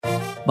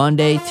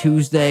Monday,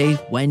 Tuesday,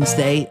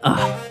 Wednesday.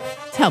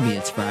 Tell me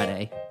it's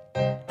Friday.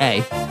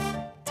 Hey,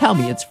 tell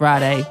me it's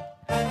Friday.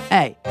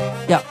 Hey,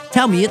 yo,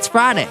 tell me it's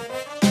Friday.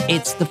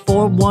 It's the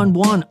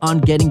 411 on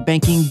getting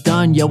banking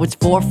done. Yo, it's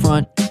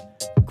 4Front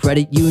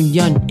Credit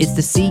Union. It's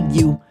the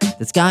CU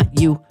that's got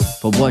you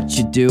for what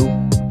you do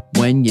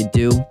when you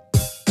do.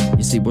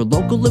 You see, we're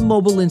local and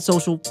mobile and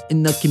social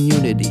in the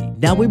community.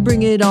 Now we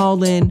bring it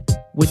all in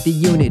with the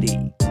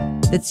unity.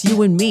 That's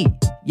you and me,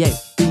 yeah,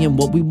 being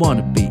what we want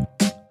to be.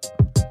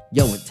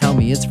 Yo, and tell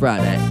me it's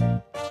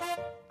Friday.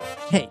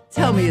 Hey,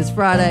 tell me it's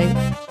Friday.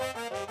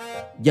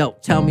 Yo,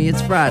 tell me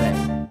it's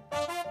Friday.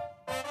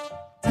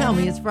 Tell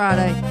me it's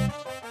Friday.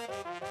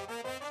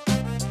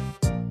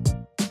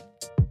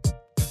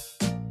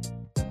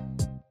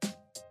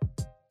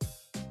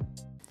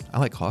 I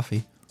like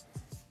coffee.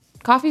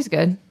 Coffee's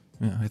good.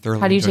 Yeah, I thoroughly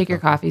How do you enjoy take your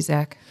coffee,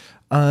 Zach?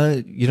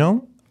 I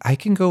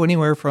can go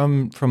anywhere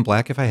from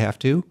black if I have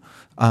to.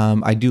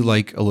 I do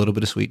like a little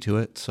bit of sweet to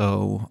it.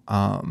 So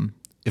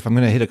if I'm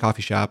going to hit a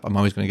coffee shop, I'm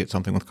always going to get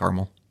something with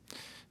caramel.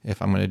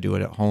 If I'm going to do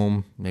it at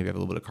home, maybe I have a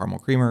little bit of caramel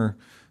creamer.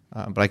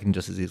 But I can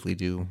just as easily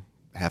do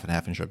half and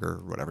half in sugar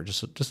or whatever.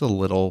 Just a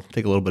little,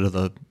 take a little bit of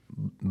the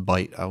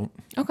bite out.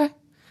 Okay.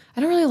 I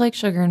don't really like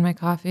sugar in my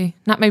coffee.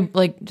 Not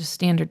my, just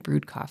standard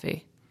brewed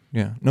coffee.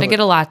 Yeah. If I get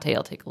a latte,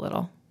 I'll take a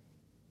little.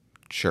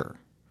 Sure.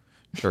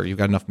 You've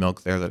got enough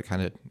milk there that it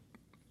kind of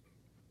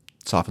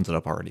softens it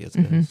up already as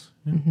it is.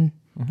 Yeah.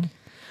 Mm-hmm.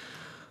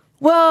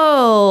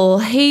 Well,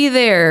 hey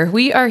there.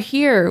 We are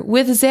here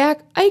with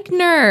Zach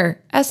Eichner,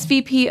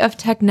 SVP of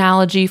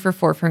Technology for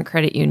 4Front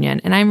Credit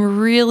Union. And I'm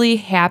really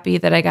happy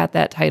that I got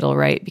that title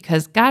right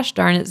because gosh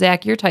darn it,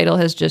 Zach, your title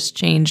has just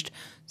changed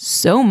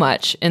so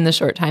much in the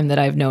short time that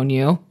I've known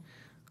you.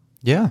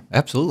 Yeah,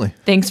 absolutely.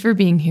 Thanks for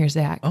being here,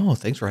 Zach. Oh,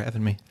 thanks for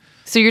having me.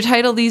 So your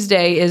title these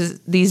days is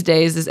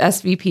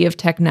SVP of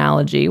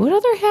Technology. What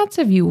other hats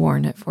have you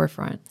worn at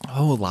 4Front?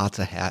 Oh, lots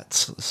of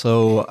hats.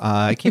 So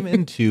I came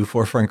into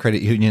 4Front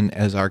Credit Union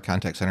as our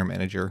contact center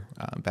manager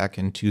back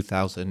in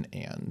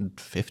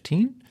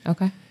 2015.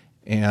 Okay.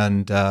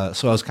 And so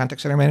I was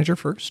contact center manager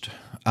first.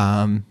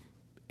 And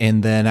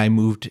then I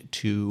moved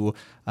to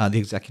the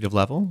executive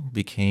level,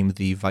 became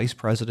the vice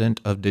president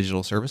of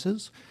digital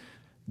services.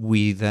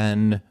 We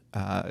then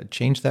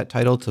changed that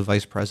title to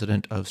Vice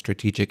President of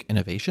Strategic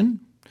Innovation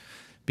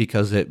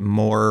because it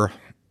more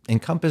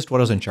encompassed what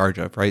I was in charge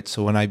of, right?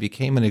 So when I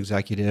became an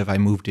executive, I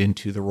moved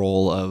into the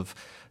role of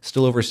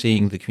still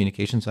overseeing the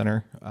communication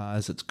center,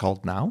 as it's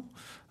called now,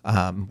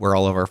 where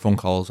all of our phone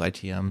calls,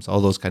 ITMs,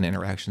 all those kind of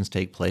interactions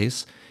take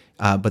place.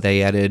 But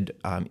they added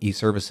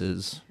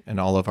e-services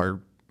and all of our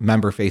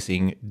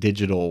member-facing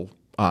digital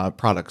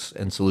products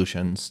and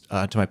solutions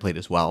to my plate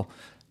as well.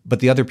 But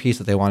the other piece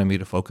that they wanted me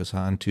to focus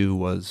on, too,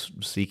 was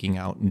seeking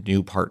out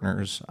new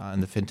partners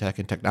in the fintech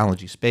and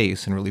technology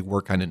space and really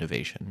work on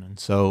innovation. And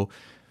so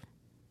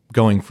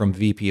going from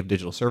VP of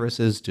Digital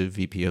Services to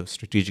VP of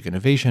Strategic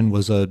Innovation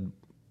was a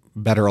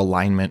better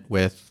alignment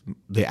with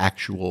the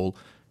actual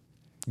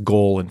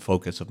goal and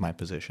focus of my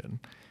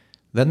position.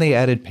 Then they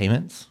added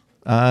payments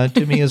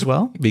to me as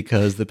well,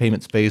 because the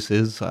payment space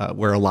is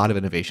where a lot of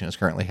innovation is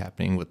currently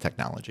happening with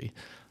technology.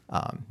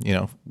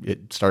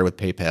 It started with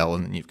PayPal,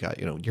 and then you've got,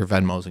 your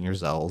Venmos and your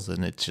Zells,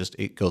 and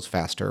it goes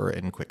faster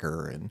and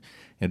quicker, and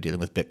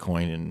dealing with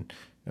Bitcoin and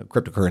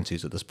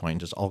cryptocurrencies at this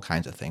point, just all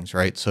kinds of things,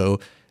 right?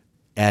 So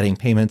adding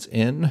payments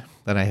in,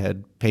 then I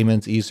had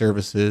payments,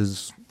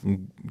 e-services,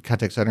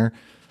 contact center,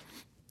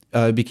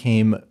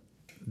 became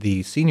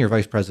the senior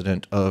vice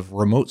president of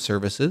remote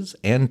services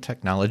and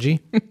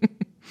technology,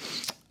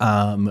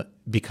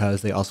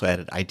 because they also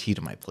added IT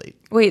to my plate.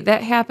 Wait,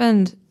 that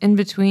happened in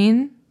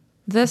between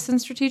this and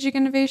strategic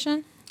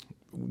innovation?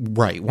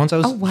 Right. Once I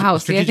was. Oh wow!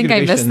 See, I think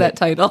I missed that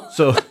title.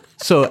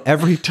 So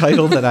every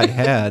title that I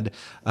had,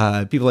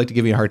 people like to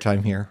give me a hard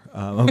time here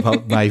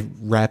about my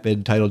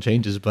rapid title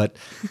changes. But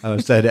I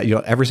said,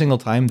 every single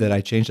time that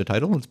I changed a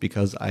title, it's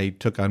because I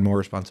took on more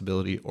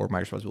responsibility or my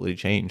responsibility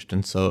changed,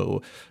 and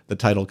so the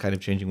title kind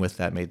of changing with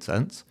that made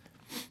sense.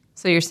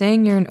 So you're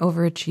saying you're an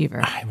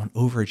overachiever? I'm an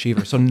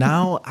overachiever. So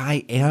now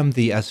I am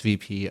the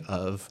SVP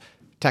of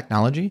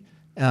Technology.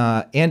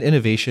 And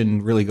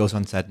innovation really goes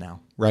unsaid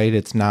now, right?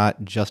 It's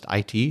not just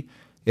IT.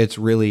 It's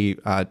really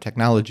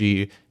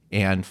technology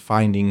and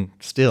finding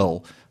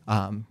still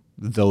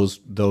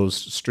those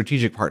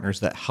strategic partners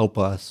that help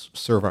us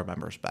serve our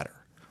members better.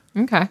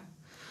 Okay.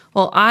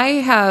 Well, I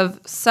have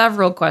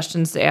several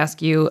questions to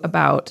ask you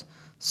about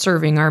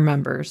serving our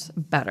members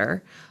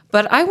better.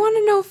 But I want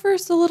to know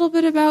first a little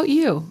bit about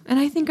you, and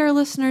I think our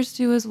listeners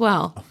do as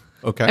well.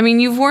 Okay. I mean,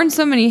 you've worn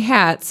so many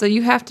hats, so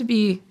you have to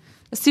be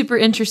a super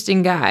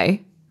interesting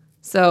guy.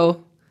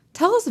 So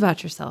tell us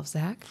about yourself,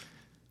 Zach.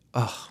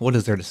 Oh, what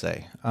is there to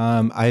say?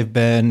 I've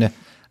been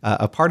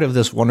a part of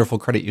this wonderful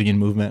credit union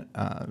movement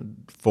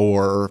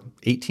for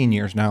 18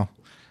 years now.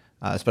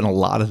 I spent a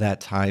lot of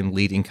that time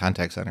leading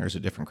contact centers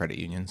at different credit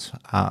unions.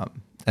 And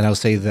I'll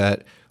say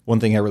that one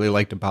thing I really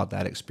liked about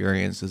that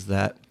experience is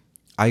that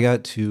I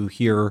got to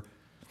hear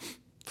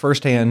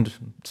firsthand,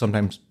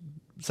 sometimes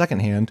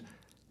secondhand,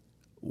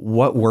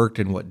 what worked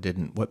and what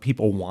didn't, what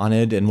people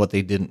wanted and what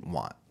they didn't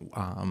want,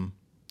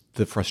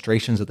 the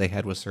frustrations that they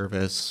had with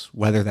service,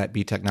 whether that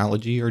be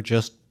technology or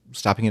just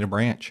stopping at a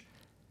branch.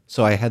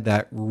 So I had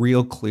that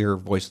real clear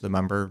voice of the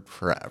member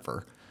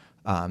forever.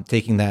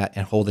 Taking that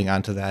and holding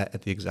on to that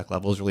at the exec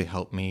level has really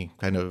helped me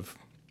kind of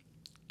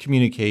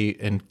communicate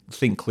and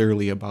think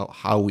clearly about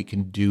how we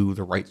can do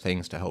the right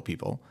things to help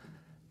people.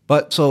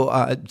 But so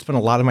I spent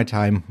a lot of my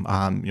time,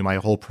 my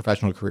whole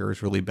professional career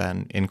has really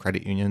been in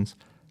credit unions.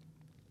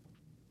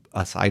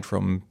 Aside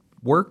from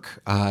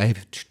work, I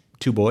have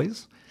two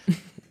boys.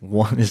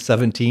 One is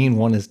 17,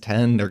 one is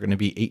 10. They're going to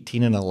be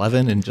 18 and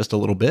 11 in just a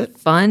little bit.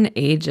 Fun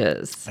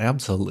ages.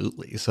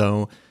 Absolutely.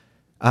 So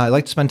I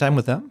like to spend time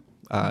with them,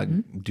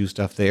 do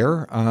stuff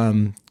there.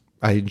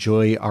 I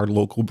enjoy our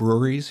local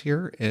breweries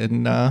here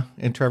in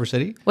Traverse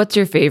City. What's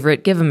your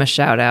favorite? Give them a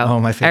shout out.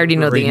 Oh, my favorite. I already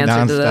know the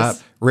answer to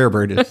this. Rare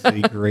Bird is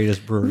the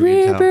greatest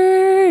brewery in town.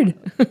 Rare Bird.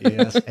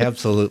 Yes,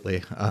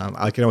 absolutely.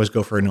 I can always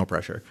go for a no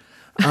pressure.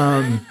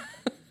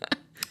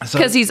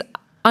 Because he's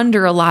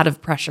under a lot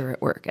of pressure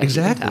at work.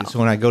 Exactly. So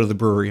when I go to the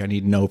brewery, I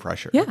need no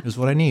pressure. Yeah. Is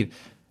what I need.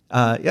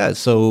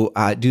 So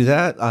I do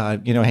that.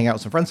 Hang out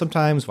with some friends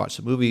sometimes, watch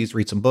some movies,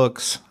 read some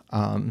books.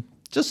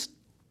 Just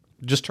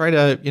try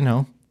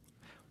to,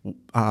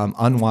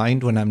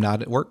 unwind when I'm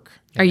not at work.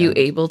 Are you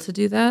able to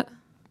do that?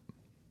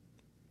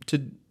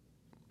 To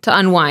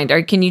unwind?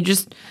 Or can you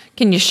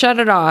shut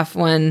it off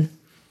when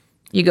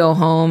you go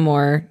home,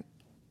 or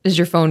is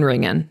your phone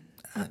ringing?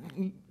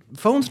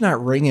 Phone's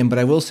not ringing, but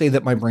I will say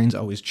that my brain's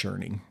always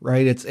churning,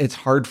 right? It's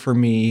hard for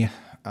me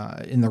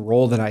in the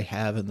role that I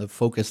have and the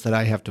focus that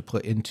I have to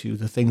put into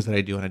the things that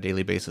I do on a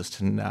daily basis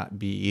to not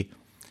be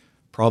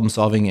problem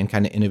solving and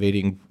kind of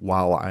innovating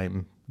while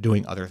I'm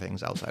doing other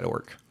things outside of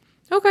work.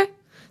 Okay.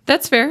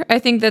 That's fair. I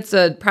think that's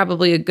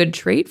probably a good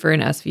trait for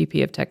an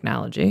SVP of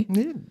technology.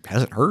 It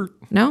hasn't hurt.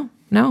 No.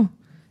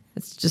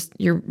 It's just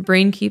your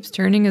brain keeps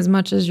turning as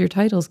much as your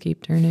titles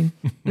keep turning.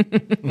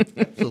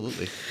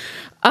 Absolutely.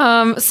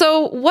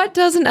 So what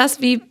does an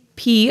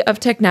SVP of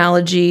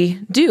technology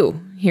do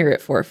here at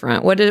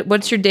 4Front?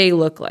 What's your day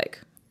look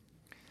like?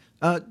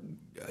 A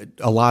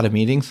lot of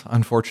meetings,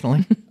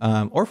 unfortunately,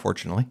 or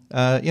fortunately.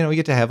 We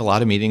get to have a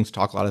lot of meetings,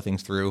 talk a lot of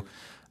things through.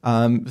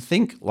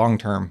 Think long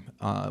term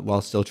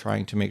while still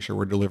trying to make sure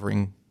we're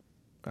delivering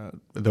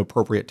the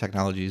appropriate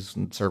technologies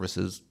and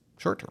services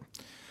short term.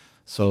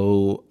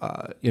 So,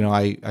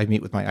 I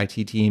meet with my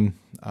IT team,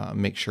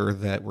 make sure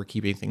that we're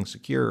keeping things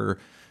secure,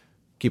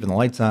 keeping the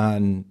lights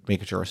on,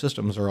 making sure our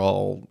systems are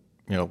all,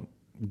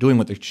 doing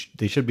what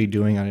they should be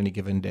doing on any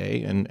given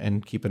day,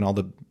 and keeping all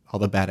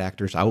the bad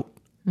actors out.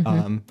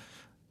 Mm-hmm.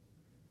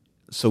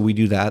 So we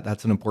do that.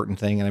 That's an important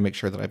thing, and I make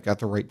sure that I've got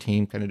the right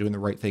team kind of doing the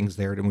right things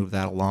there to move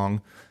that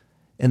along.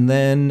 And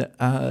then,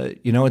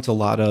 it's a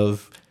lot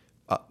of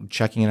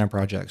checking in on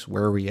projects.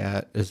 Where are we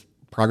at? Is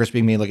progress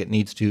being made like it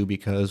needs to?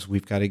 Because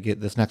we've got to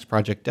get this next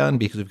project done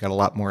because we've got a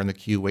lot more in the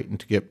queue waiting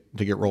to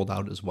get rolled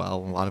out as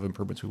well, and a lot of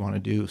improvements we want to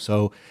do.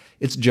 So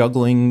it's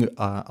juggling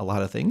a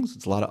lot of things.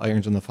 It's a lot of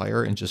irons in the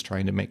fire, and just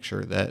trying to make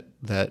sure that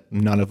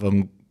none of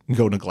them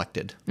go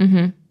neglected.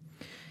 Mm-hmm.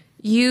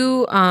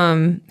 You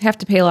have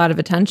to pay a lot of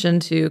attention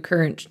to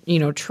current,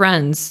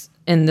 trends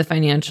in the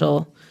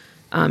financial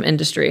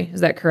industry.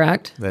 Is that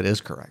correct? That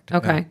is correct.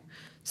 Okay. Yeah.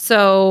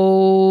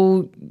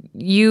 So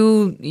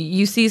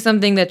you see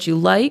something that you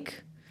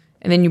like,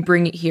 and then you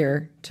bring it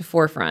here to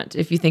 4Front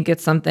if you think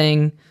it's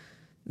something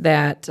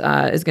that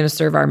is going to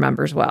serve our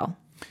members well.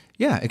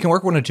 Yeah, it can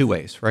work one of two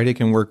ways, right? It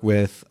can work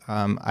with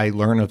I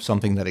learn of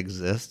something that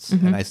exists,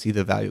 mm-hmm. and I see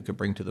the value it could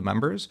bring to the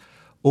members,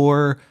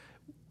 or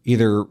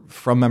either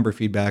from member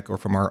feedback or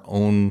from our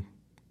own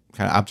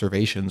kind of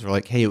observations, we're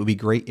like, hey, it would be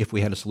great if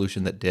we had a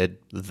solution that did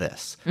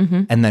this,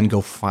 mm-hmm. and then go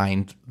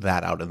find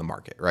that out in the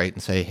market, right?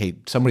 And say, hey,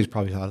 somebody's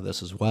probably thought of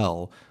this as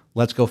well.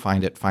 Let's go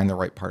find it, find the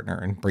right partner,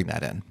 and bring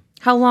that in.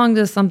 How long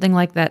does something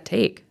like that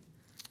take?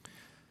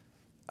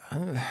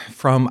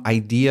 From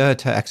idea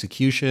to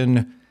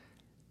execution,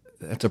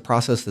 it's a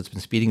process that's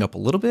been speeding up a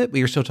little bit, but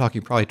you're still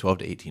talking probably 12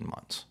 to 18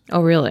 months.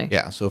 Oh, really?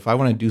 Yeah, so if I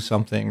want to do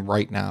something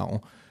right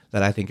now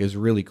that I think is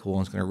really cool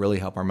and is going to really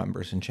help our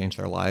members and change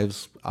their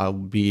lives, I'll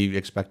be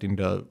expecting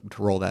to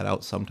roll that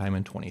out sometime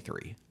in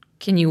 23.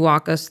 Can you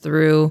walk us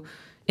through,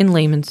 in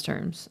layman's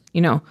terms,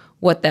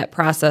 what that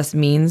process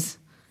means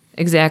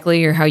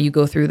exactly, or how you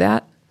go through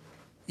that?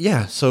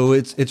 Yeah, so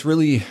it's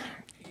really,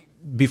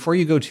 before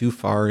you go too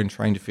far in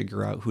trying to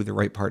figure out who the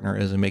right partner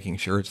is and making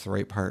sure it's the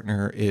right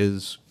partner,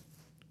 is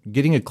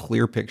getting a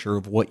clear picture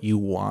of what you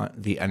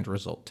want the end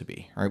result to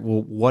be, right?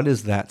 Well, what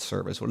is that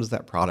service? What is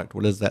that product?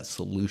 What is that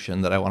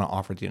solution that I want to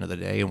offer at the end of the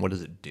day? And what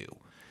does it do?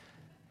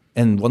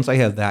 And once I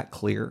have that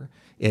clear,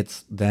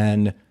 it's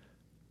then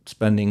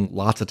spending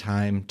lots of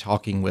time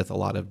talking with a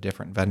lot of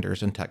different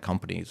vendors and tech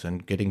companies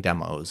and getting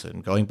demos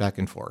and going back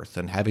and forth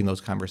and having those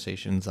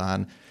conversations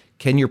on,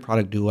 can your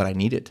product do what I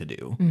need it to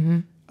do? Mm-hmm.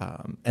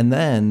 And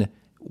then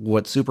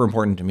what's super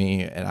important to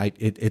me, and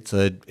it's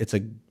a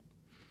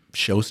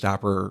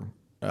showstopper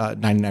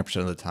 99%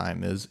 of the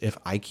time, is if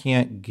I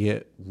can't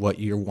get what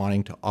you're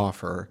wanting to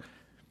offer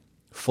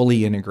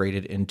fully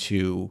integrated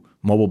into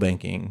mobile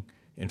banking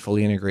and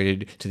fully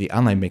integrated to the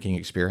online banking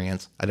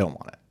experience, I don't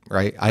want it,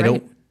 right? I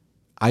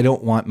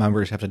don't want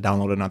members to have to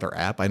download another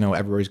app. I know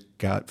everybody's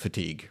got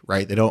fatigue,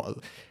 right?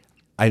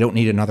 I don't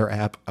need another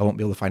app. I won't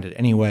be able to find it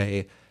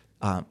anyway.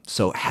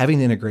 So having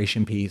the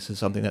integration piece is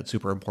something that's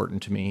super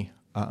important to me.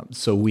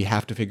 So we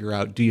have to figure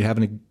out, do you have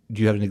an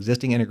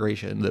existing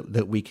integration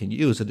that we can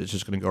use that it's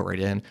just going to go right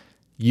in?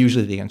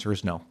 Usually the answer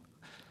is no.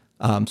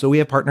 So we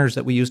have partners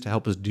that we use to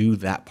help us do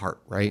that part,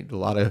 right? A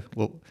lot of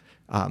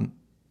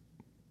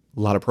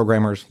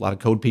programmers, a lot of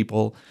code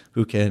people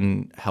who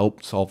can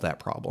help solve that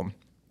problem.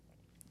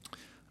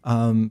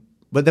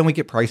 But then we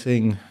get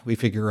pricing. We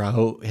figure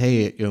out,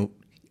 hey,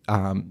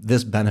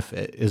 this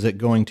benefit, is it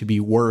going to be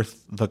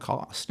worth the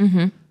cost?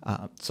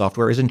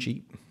 Software isn't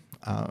cheap.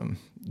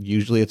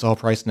 Usually it's all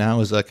priced now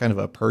as a kind of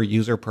a per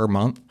user per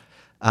month.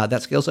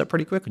 That scales up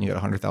pretty quick when you got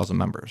 100,000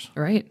 members.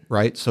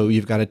 Right. So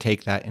you've got to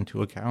take that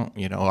into account.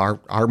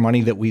 Our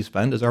money that we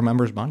spend is our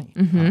members' money.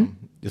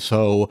 It's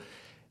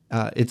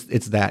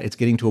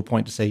getting to a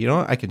point to say,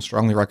 I can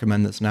strongly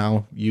recommend this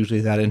now.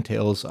 Usually that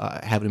entails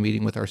having a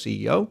meeting with our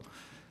CEO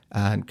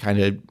and kind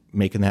of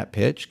making that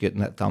pitch, getting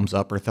that thumbs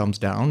up or thumbs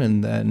down.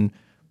 And then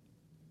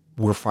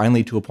we're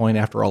finally to a point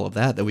after all of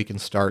that we can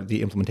start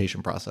the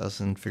implementation process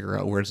and figure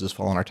out where does this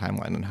fall on our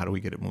timeline and how do we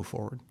get it moved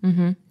forward.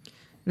 And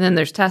then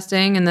there's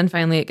testing, and then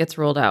finally it gets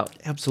rolled out.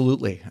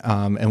 Absolutely.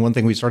 And one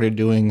thing we started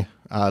doing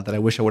that I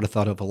wish I would have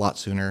thought of a lot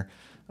sooner,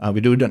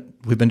 we've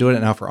been doing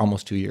it now for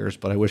almost 2 years,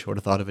 but I wish I would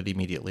have thought of it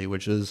immediately,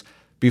 which is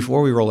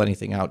before we roll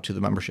anything out to the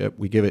membership,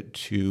 we give it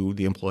to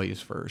the employees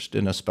first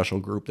in a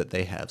special group that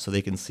they have. So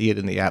they can see it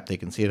in the app, they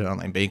can see it in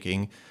online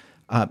banking,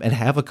 and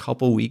have a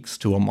couple weeks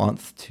to a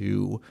month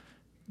to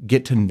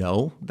get to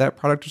know that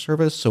product or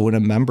service. So when a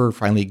member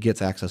finally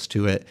gets access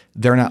to it,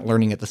 they're not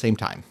learning at the same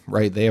time,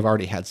 right? They have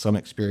already had some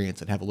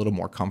experience and have a little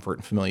more comfort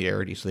and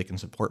familiarity so they can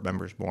support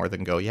members more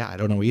than go, I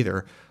don't know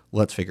either.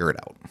 Let's figure it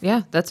out.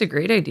 Yeah, that's a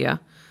great idea.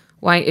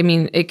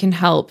 It can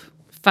help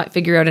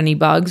figure out any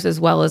bugs as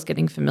well as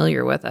getting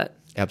familiar with it.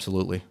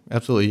 Absolutely.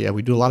 Yeah,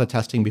 we do a lot of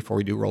testing before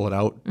we do roll it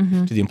out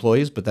to the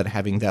employees, but then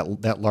having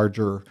that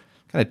larger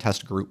kind of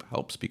test group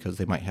helps because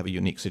they might have a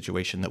unique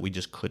situation that we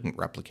just couldn't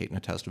replicate in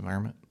a test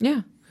environment.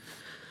 Yeah.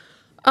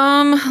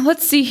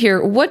 Let's see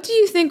here. What do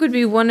you think would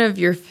be one of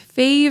your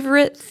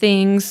favorite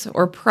things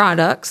or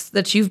products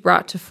that you've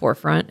brought to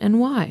 4Front, and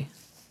why?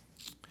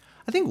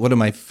 I think one of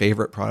my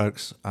favorite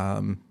products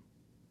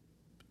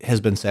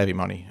has been Savvy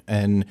Money.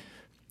 And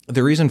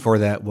the reason for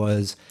that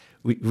was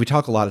we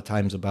talk a lot of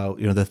times about,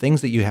 the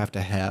things that you have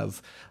to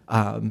have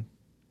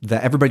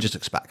that everybody just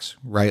expects,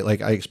 right?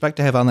 Like I expect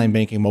to have online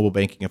banking, mobile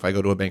banking if I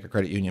go to a bank or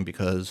credit union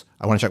because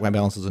I want to check my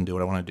balances and do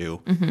what I want to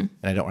do. And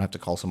I don't have to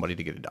call somebody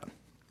to get it done.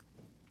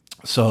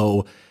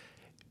 So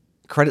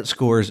credit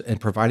scores and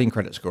providing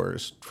credit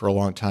scores for a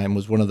long time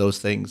was one of those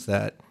things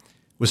that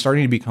was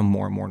starting to become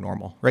more and more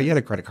normal, right? You had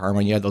a Credit Karma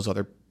and you had those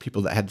other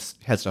people that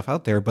had stuff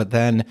out there, but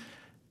then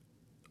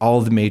all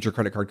of the major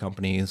credit card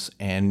companies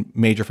and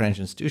major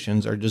financial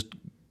institutions are just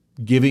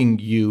giving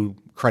you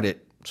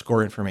credit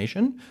score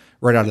information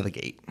right out of the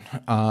gate.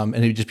 And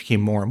it just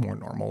became more and more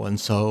normal. And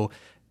so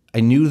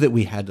I knew that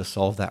we had to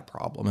solve that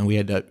problem and we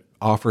had to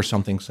offer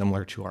something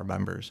similar to our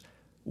members.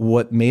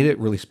 What made it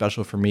really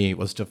special for me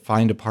was to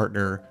find a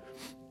partner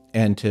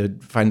and to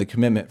find the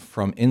commitment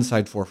from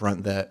inside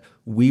 4Front that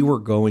we were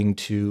going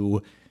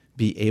to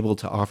be able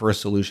to offer a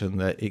solution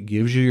that it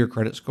gives you your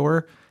credit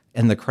score,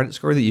 and the credit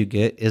score that you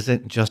get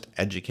isn't just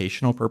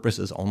educational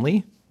purposes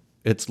only.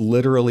 It's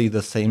literally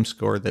the same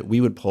score that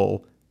we would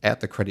pull at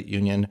the credit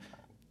union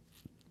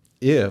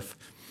if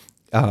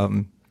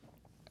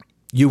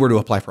you were to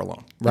apply for a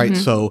loan, right?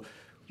 So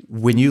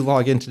when you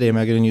log in today,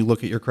 Megan, and you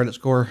look at your credit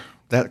score,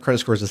 that credit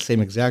score is the same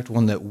exact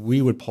one that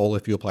we would pull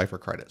if you apply for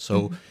credit.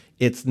 So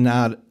it's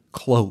not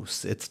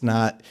close. It's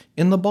not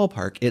in the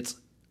ballpark. It's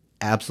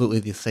absolutely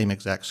the same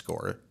exact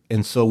score.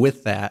 And so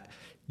with that,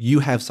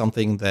 you have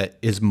something that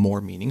is more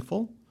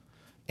meaningful.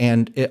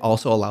 And it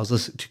also allows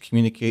us to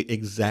communicate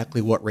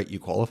exactly what rate you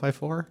qualify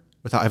for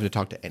without having to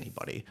talk to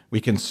anybody.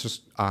 We can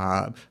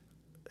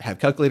have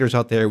calculators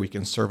out there. We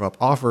can serve up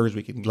offers.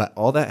 We can let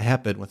all that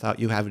happen without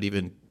you having to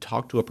even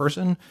talk to a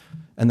person.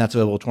 And that's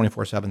available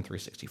 24/7,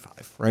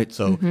 365, right?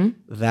 So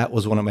that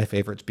was one of my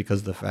favorites because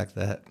of the fact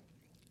that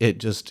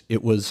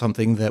it was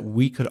something that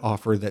we could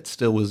offer that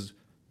still was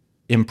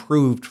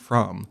improved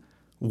from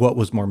what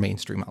was more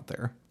mainstream out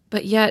there.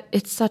 But yet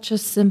it's such a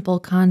simple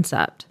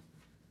concept.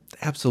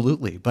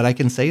 Absolutely. But I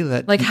can say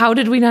that... how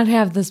did we not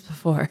have this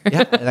before?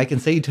 Yeah, and I can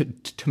say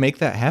to make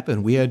that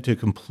happen, we had to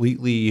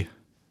completely...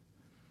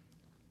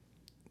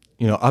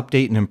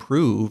 update and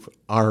improve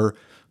our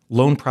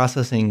loan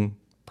processing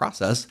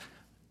process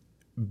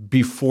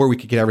before we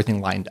could get everything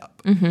lined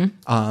up.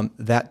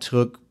 That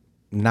took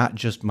not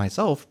just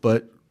myself,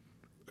 but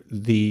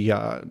the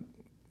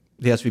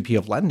SVP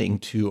of lending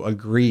to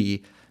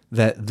agree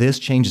that this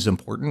change is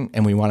important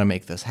and we want to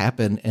make this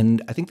happen.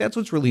 And I think that's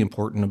what's really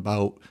important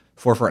about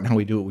 4Front and how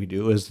we do what we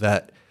do is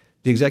that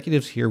the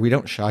executives here, we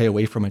don't shy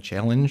away from a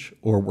challenge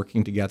or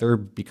working together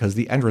because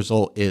the end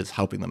result is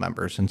helping the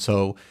members. And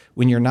so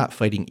when you're not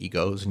fighting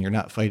egos and you're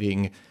not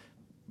fighting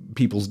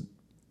people's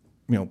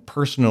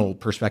personal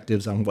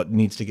perspectives on what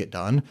needs to get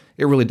done,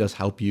 it really does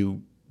help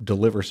you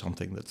deliver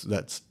something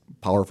that's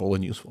powerful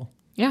and useful.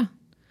 Yeah.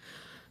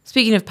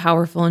 Speaking of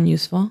powerful and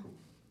useful.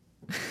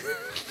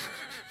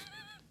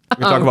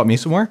 We talk about me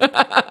some more?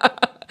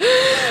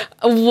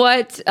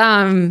 Let's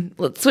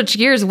switch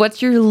gears.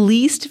 What's your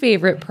least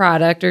favorite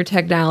product or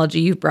technology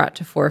you've brought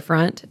to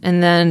 4Front?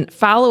 And then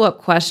follow-up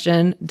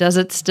question, does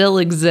it still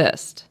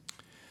exist?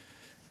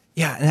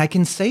 Yeah, and I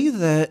can say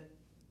that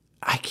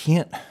I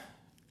can't,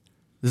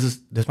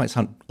 this might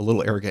sound a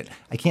little arrogant.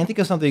 I can't think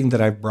of something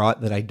that I've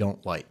brought that I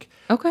don't like.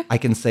 Okay. I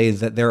can say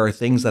that there are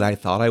things that I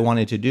thought I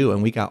wanted to do,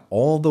 and we got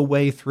all the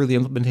way through the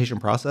implementation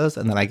process,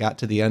 and then I got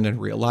to the end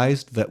and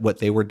realized that what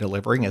they were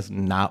delivering is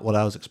not what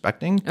I was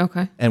expecting.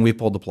 Okay. And we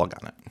pulled the plug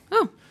on it.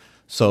 Oh.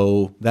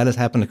 So that has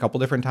happened a couple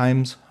different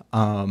times.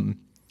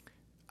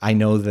 I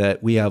know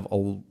that we have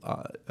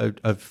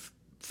a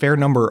fair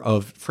number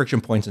of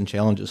friction points and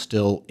challenges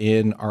still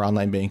in our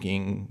online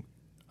banking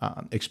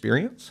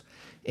experience.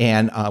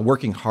 And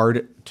working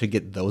hard to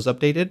get those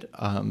updated.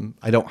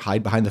 I don't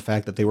hide behind the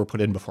fact that they were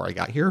put in before I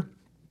got here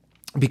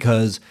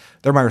because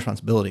they're my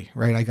responsibility,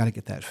 right? I got to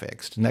get that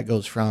fixed. And that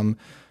goes from,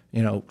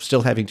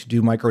 still having to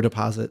do micro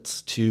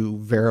deposits to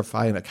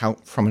verify an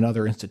account from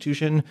another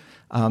institution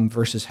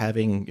versus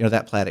having,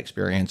 that Plaid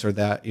experience or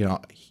that,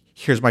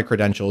 here's my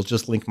credentials,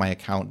 just link my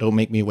account. Don't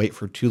make me wait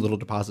for 2 little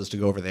deposits to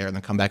go over there and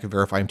then come back and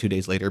verify them 2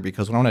 days later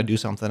because when I want to do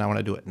something, I want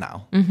to do it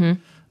now. Mm-hmm.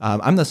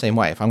 I'm the same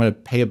way. If I'm going to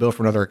pay a bill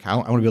for another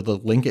account, I want to be able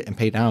to link it and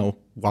pay now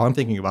while I'm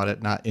thinking about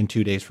it, not in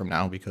 2 days from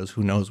now, because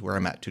who knows where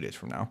I'm at 2 days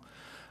from now.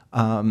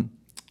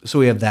 So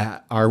we have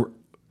that. Our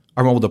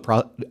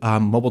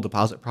mobile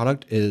deposit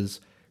product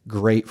is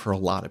great for a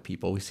lot of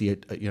people. We see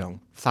it,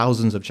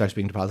 thousands of checks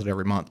being deposited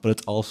every month, but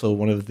it's also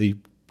one of the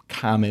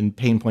common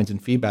pain points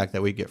and feedback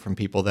that we get from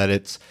people that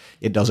it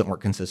doesn't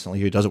work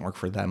consistently, it doesn't work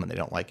for them, and they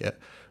don't like it.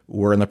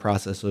 We're in the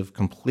process of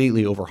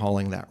completely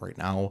overhauling that right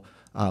now,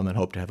 and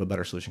hope to have a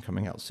better solution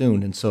coming out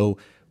soon. And so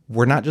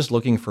we're not just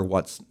looking for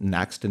what's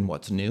next and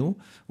what's new.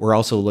 We're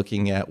also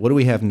looking at what do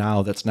we have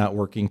now that's not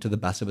working to the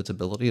best of its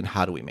ability, and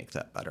how do we make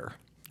that better?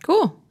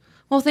 Cool.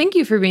 Well, thank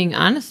you for being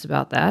honest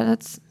about that.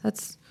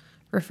 That's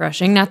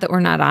refreshing. Not that we're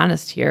not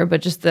honest here,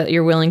 but just that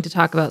you're willing to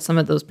talk about some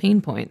of those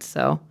pain points.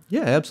 So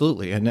yeah,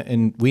 absolutely.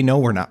 And we know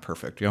we're not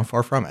perfect,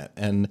 far from it.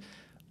 And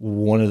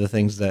one of the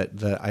things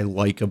that I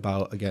like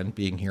about, again,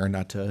 being here, and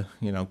not to,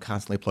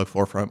 constantly plug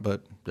 4Front,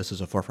 but this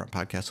is a 4Front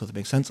podcast, so that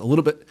makes sense a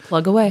little bit.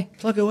 Plug away.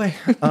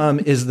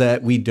 Is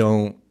that we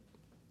don't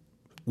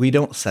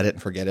set it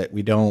and forget it.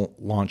 We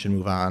don't launch and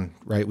move on,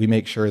 right? We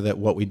make sure that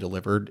what we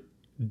delivered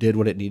did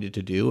what it needed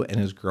to do and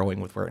is growing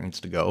with where it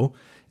needs to go.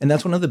 And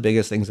that's one of the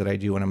biggest things that I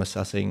do when I'm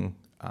assessing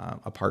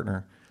a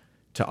partner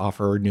to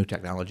offer new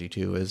technology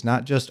to is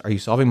not just, are you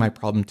solving my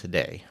problem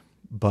today?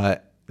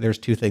 But there's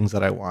 2 things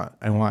that I want.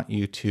 I want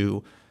you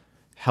to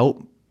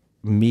help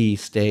me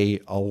stay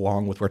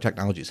along with where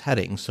technology is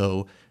heading.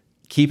 So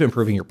keep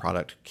improving your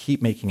product,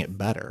 keep making it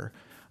better,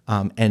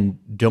 and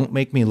don't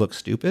make me look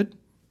stupid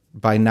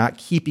by not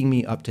keeping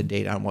me up to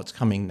date on what's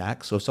coming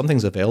next. So if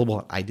something's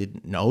available I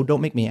didn't know, don't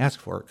make me ask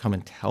for it. Come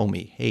and tell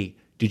me, hey,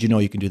 did you know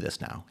you can do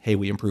this now? Hey,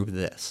 we improved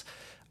this.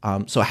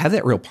 So I have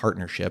that real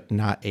partnership,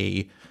 not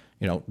a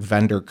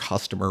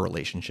vendor-customer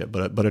relationship,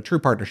 but a true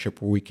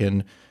partnership where we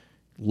can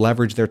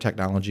leverage their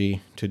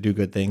technology to do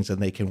good things,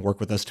 and they can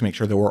work with us to make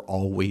sure that we're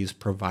always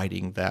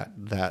providing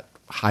that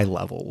high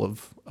level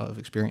of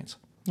experience.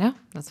 Yeah,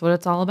 that's what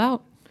it's all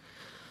about.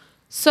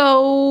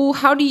 So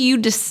how do you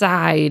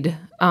decide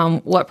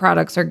what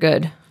products are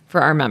good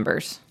for our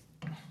members?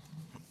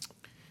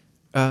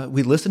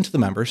 We listen to the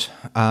members.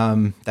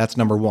 That's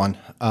number 1.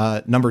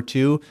 Number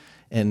 2,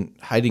 and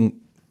hiding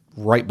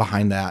right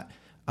behind that,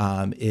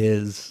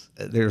 is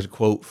there's a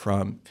quote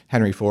from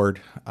Henry Ford,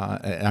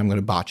 and I'm going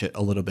to botch it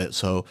a little bit,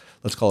 so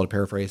let's call it a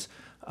paraphrase,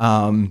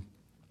 that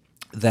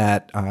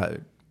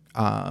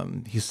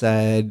he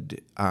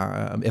said,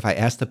 if I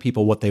asked the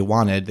people what they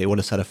wanted, they would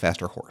have said a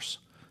faster horse.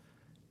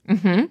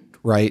 Mm-hmm.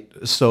 Right?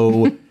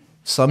 So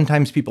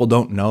sometimes people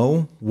don't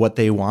know what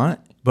they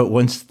want, but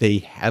once they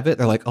have it,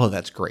 they're like, oh,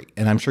 that's great.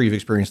 And I'm sure you've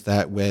experienced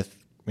that with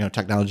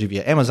technology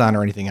via Amazon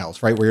or anything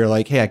else, right? Where you're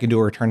like, hey, I can do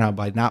a return now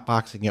by not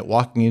boxing it,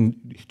 walking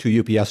into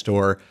a UPS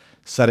store,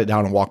 set it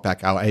down and walk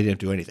back out. I didn't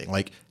do anything.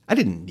 Like, I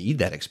didn't need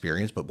that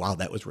experience, but wow,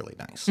 that was really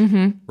nice,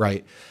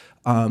 right?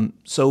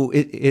 So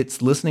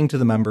it's listening to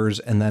the members,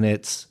 and then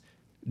it's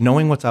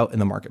knowing what's out in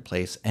the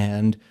marketplace.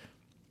 And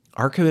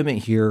our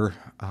commitment here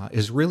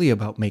is really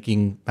about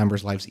making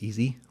members' lives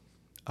easy.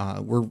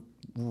 We're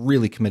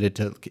really committed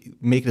to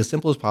make it as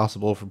simple as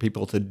possible for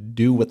people to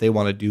do what they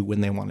want to do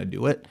when they want to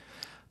do it.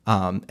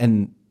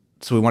 And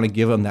so we want to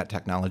give them that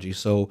technology.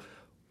 So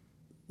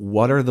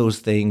what are those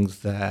things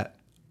that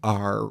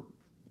are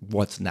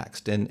what's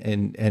next?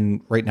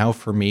 And right now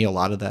for me, a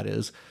lot of that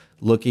is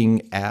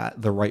looking at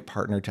the right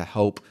partner to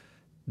help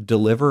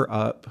deliver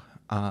up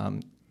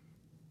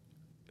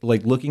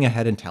like looking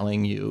ahead and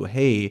telling you,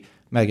 hey,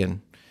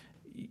 Megan,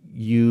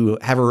 you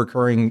have a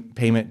recurring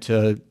payment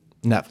to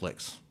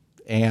Netflix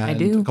and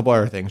do. a couple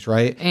other things,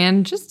 right?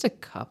 And just a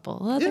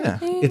couple other Yeah,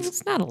 things.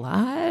 It's not a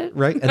lot.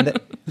 Right. And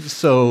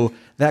so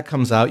that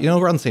comes out,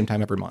 around the same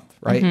time every month,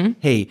 right?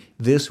 Hey,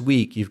 this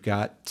week you've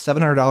got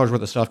 $700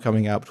 worth of stuff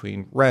coming out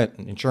between rent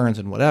and insurance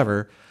and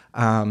whatever.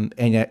 And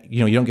yet,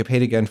 you don't get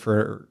paid again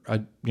for,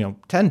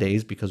 10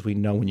 days because we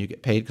know when you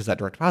get paid because that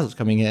direct deposit's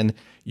coming in,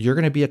 you're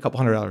going to be a couple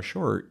 $100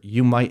 short.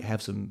 You might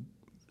have some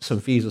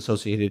fees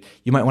associated.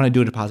 You might want to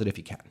do a deposit if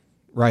you can,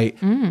 right?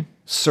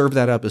 Serve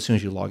that up as soon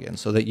as you log in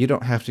so that you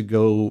don't have to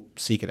go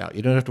seek it out.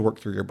 You don't have to work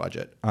through your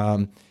budget.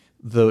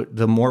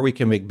 The more we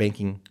can make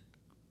banking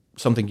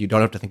something you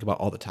don't have to think about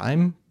all the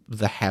time,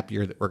 the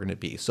happier that we're going to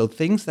be. So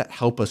things that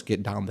help us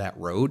get down that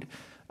road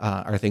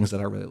are things that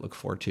I really look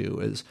forward to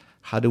is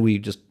how do we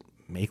just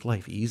make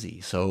life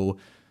easy? So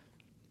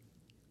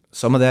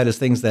some of that is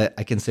things that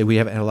I can say we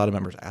haven't had a lot of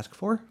members ask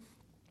for.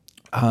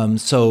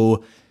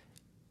 So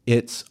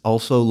it's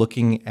also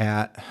looking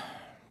at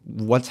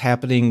what's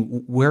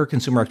happening, where are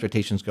consumer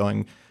expectations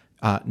going,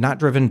 not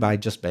driven by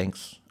just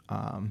banks.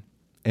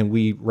 And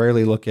we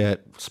rarely look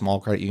at small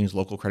credit unions,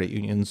 local credit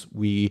unions.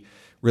 We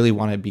really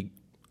want to be,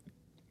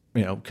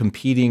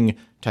 competing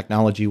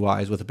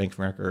technology-wise with a Bank of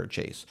America or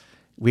Chase.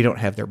 We don't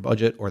have their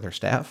budget or their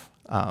staff.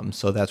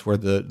 So that's where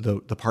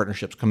the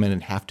partnerships come in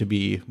and have to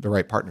be the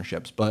right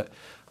partnerships. But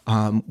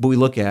we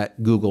look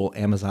at Google,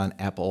 Amazon,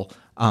 Apple.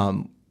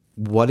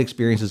 What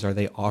experiences are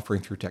they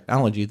offering through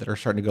technology that are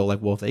starting to go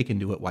like, well, if they can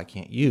do it, why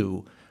can't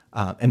you?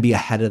 And be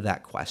ahead of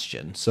that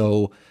question.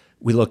 So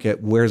we look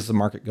at where's the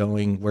market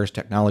going, where's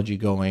technology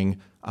going,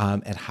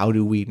 and how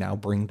do we now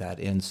bring that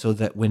in so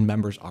that when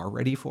members are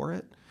ready for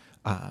it,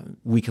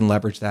 we can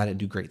leverage that and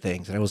do great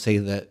things. And I will say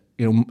that,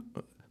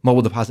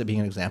 mobile deposit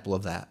being an example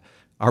of that.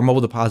 Our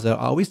mobile deposit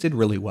always did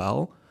really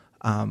well.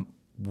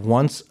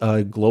 Once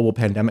a global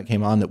pandemic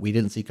came on that we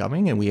didn't see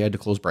coming and we had to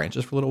close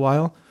branches for a little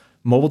while,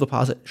 mobile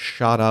deposit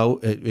shot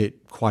out,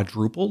 it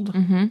quadrupled,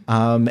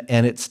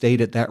 and it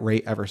stayed at that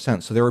rate ever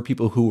since. So there were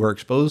people who were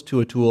exposed to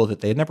a tool that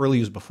they had never really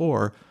used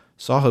before,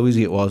 saw how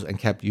easy it was, and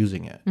kept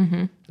using it.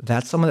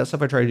 That's some of that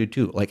stuff I try to do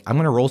too. Like, I'm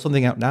going to roll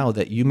something out now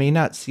that you may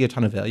not see a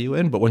ton of value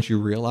in, but once you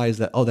realize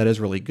that, oh, that is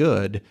really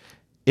good,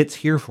 it's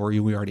here for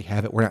you. We already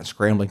have it. We're not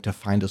scrambling to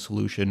find a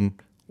solution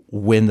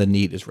when the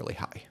need is really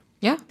high.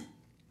 Yeah,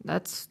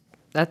 that's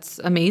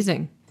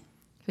amazing.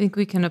 I think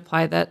we can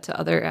apply that to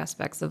other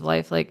aspects of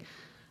life. Like,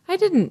 I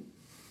didn't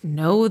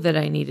know that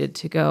I needed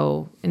to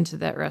go into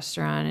that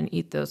restaurant and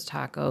eat those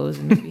tacos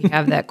and maybe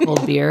have that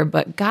cold beer,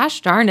 but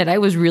gosh darn it, I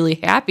was really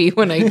happy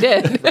when I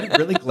did.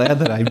 Really glad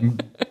that I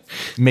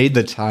made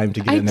the time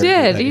to get in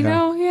there. I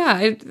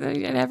did, I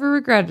never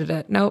regretted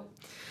it. Nope.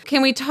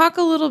 Can we talk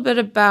a little bit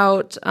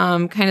about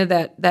kind of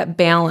that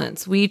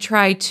balance? We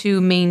try to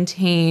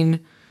maintain,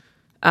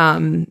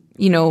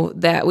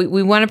 that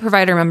we want to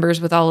provide our members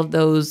with all of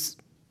those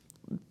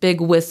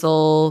big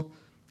whistle,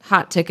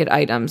 hot ticket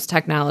items,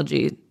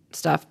 technology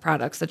stuff,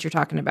 products that you're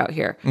talking about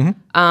here.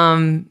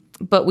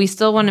 But we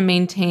still want to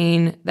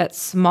maintain that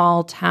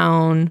small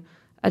town,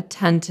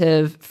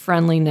 attentive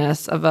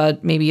friendliness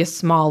of maybe a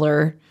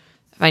smaller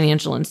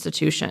financial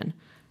institution.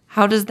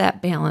 How does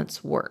that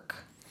balance work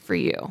for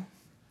you?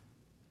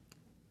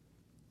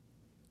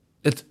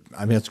 It's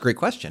a great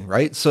question,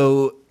 right?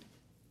 So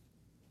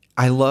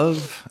I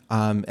love,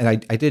 and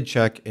I did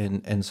check,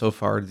 and so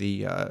far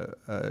the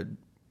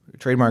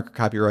trademark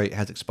copyright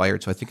has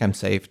expired, so I think I'm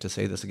safe to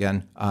say this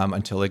again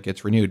until it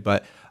gets renewed.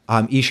 But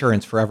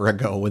Esurance forever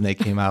ago when they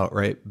came out,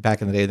 right,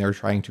 back in the day, they were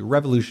trying to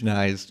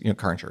revolutionize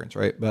car insurance,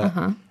 right?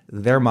 But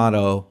their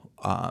motto,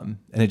 and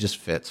it just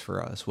fits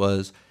for us,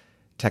 was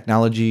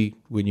technology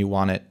when you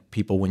want it,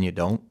 people when you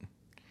don't.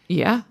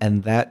 Yeah.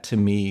 And that to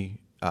me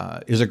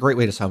is a great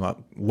way to sum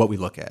up what we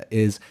look at.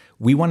 Is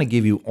we want to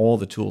give you all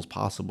the tools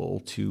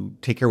possible to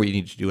take care of what you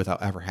need to do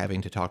without ever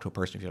having to talk to a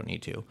person if you don't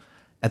need to.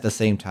 At the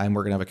same time,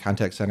 we're going to have a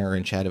contact center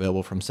and chat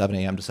available from 7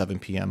 a.m. to 7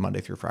 p.m.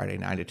 Monday through Friday,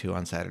 9 to 2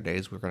 on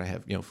Saturdays. We're going to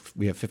have,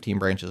 we have 15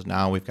 branches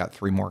now. We've got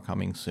 3 more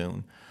coming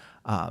soon.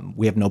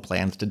 We have no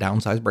plans to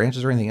downsize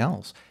branches or anything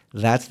else.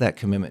 That's that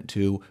commitment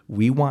to,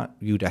 we want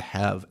you to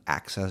have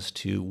access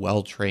to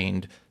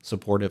well-trained,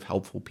 supportive,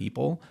 helpful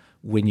people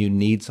when you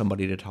need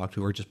somebody to talk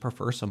to or just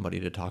prefer somebody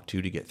to talk to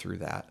get through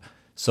that.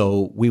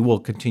 So we will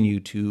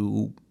continue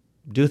to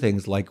do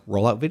things like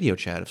roll out video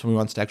chat if somebody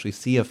wants to actually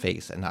see a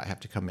face and not have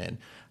to come in.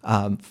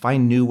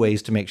 Find new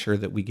ways to make sure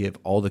that we give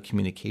all the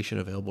communication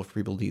available for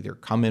people to either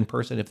come in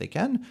person if they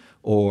can,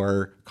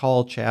 or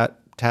call, chat,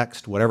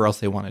 text, whatever else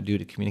they want to do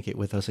to communicate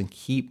with us and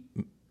keep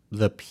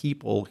the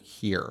people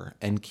here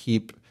and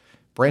keep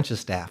branches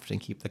staffed and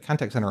keep the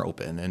contact center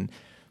open. And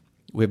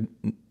we've,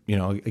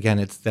 again,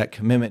 it's that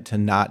commitment to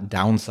not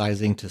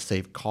downsizing to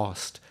save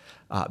cost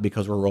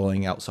because we're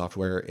rolling out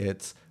software.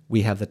 It's,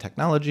 we have the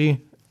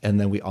technology, and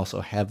then we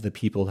also have the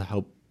people to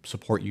help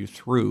support you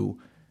through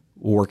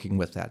working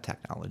with that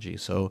technology.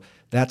 So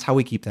that's how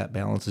we keep that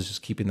balance, is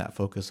just keeping that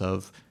focus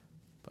of,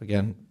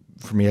 again,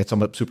 for me, I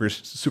sum up super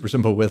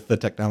simple with the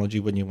technology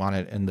when you want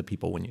it and the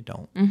people when you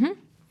don't.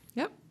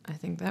 Yep, I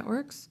think that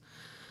works.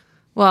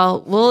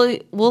 Well,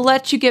 we'll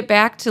let you get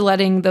back to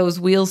letting those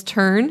wheels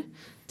turn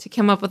to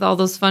come up with all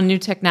those fun new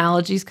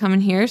technologies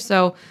coming here.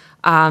 So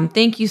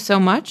thank you so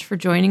much for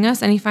joining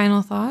us. Any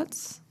final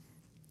thoughts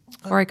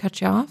before I cut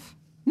you off?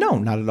 No,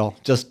 not at all.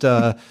 Just,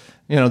 there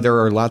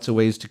are lots of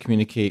ways to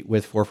communicate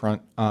with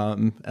 4Front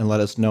and let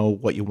us know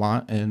what you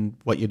want and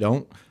what you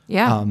don't.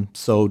 Yeah.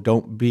 So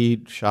don't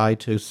be shy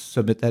to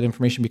submit that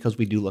information because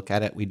we do look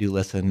at it, we do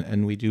listen,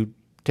 and we do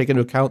take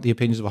into account the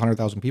opinions of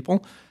 100,000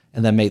 people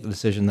and then make the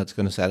decision that's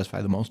going to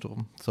satisfy the most of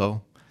them.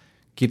 So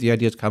keep the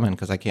ideas coming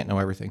because I can't know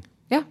everything.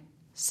 Yeah.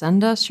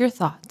 Send us your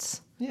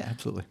thoughts. Yeah,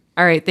 absolutely.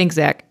 All right. Thanks,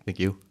 Zach. Thank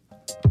you.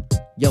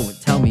 Yo, and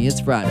tell me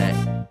it's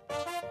Friday.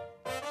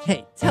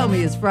 Hey, tell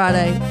me it's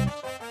Friday.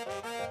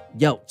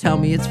 Yo, tell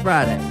me it's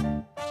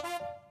Friday.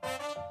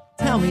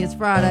 Tell me it's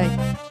Friday.